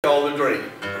All the drink.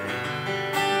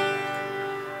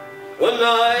 One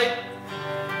night,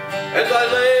 as I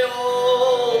lay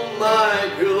on my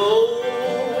pillow,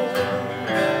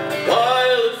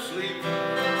 while asleep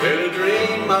in a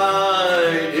dream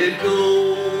I did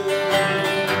go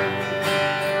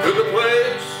to the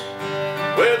place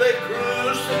where they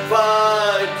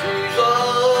crucified Jesus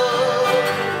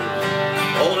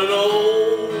on an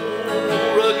old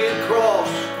rugged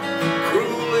cross,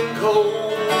 cruel and cold.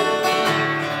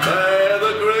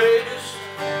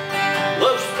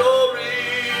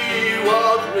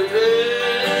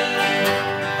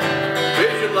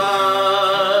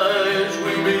 Visualize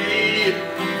with me,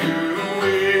 you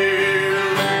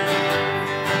will.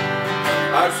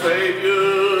 Our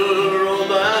Savior on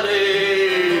that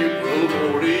April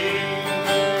morning,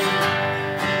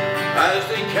 as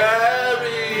He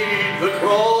carried the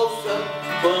cross up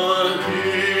the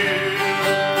hill,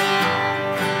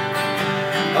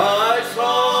 I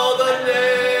saw the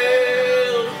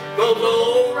nails, those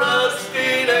old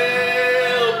rusty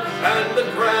nails, and the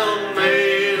crown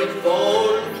made of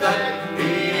thorns that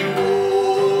He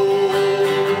wore.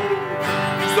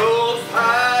 So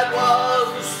sad was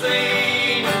the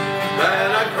scene that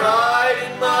I cried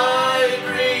in my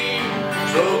dream.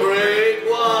 So great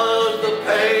was the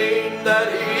pain that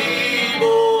He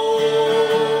bore.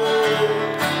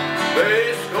 They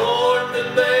scorned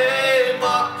and they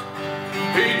mocked.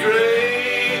 He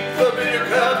drank the bitter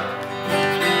cup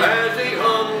as He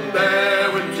hung there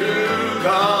with two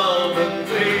common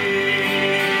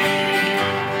thieves.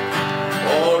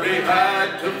 For He had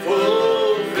to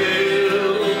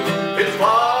fulfill His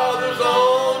Father's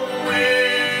own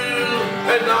will,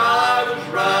 and I was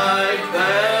right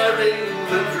there in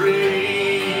the dream.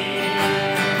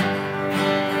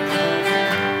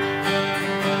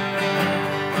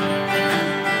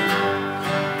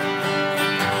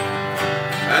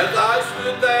 As I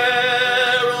stood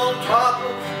there on top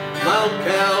of Mount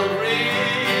Calvary,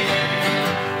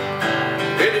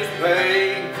 in His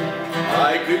pain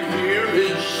I could hear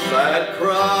His sad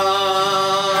cry.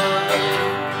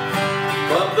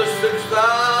 From the 6th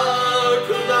hour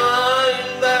to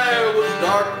 9 there was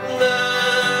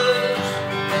darkness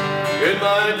in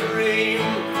my dream.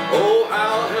 Oh,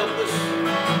 how helpless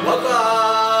was I.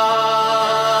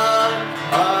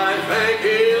 I thank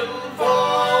Him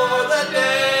for that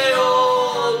day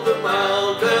on the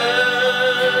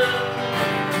mountain.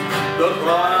 The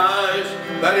price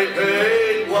that He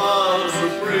paid was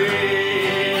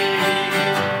supreme,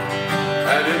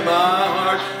 and in my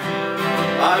heart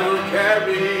I will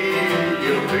carry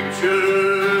a picture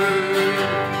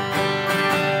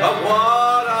of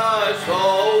what I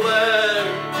saw there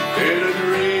in a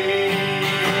dream.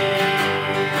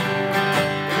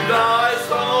 And I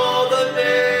saw the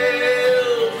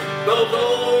nails, those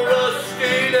old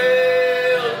rusty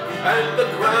nails, and the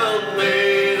crown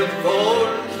made of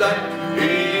thorns that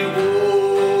He